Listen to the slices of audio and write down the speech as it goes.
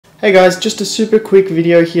Hey guys, just a super quick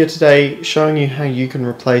video here today showing you how you can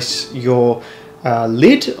replace your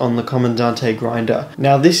lid on the Comandante grinder.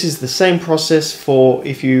 Now this is the same process for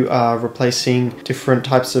if you are replacing different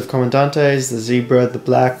types of Comandantes, the zebra, the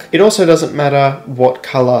black. It also doesn't matter what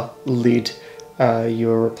color lid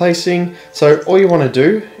you're replacing. So all you want to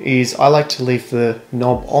do is, I like to leave the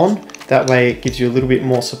knob on, that way it gives you a little bit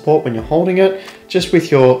more support when you're holding it. Just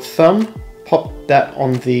with your thumb, pop that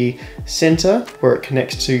on the center where it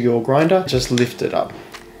connects to your grinder, just lift it up.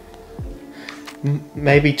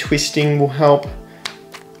 Maybe twisting will help,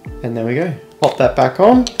 and there we go. Pop that back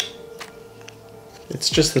on. It's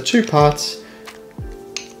just the two parts,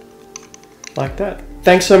 like that.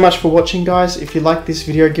 Thanks so much for watching, guys. If you like this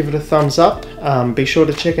video, give it a thumbs up. Be sure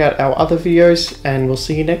to check out our other videos, and we'll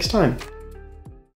see you next time.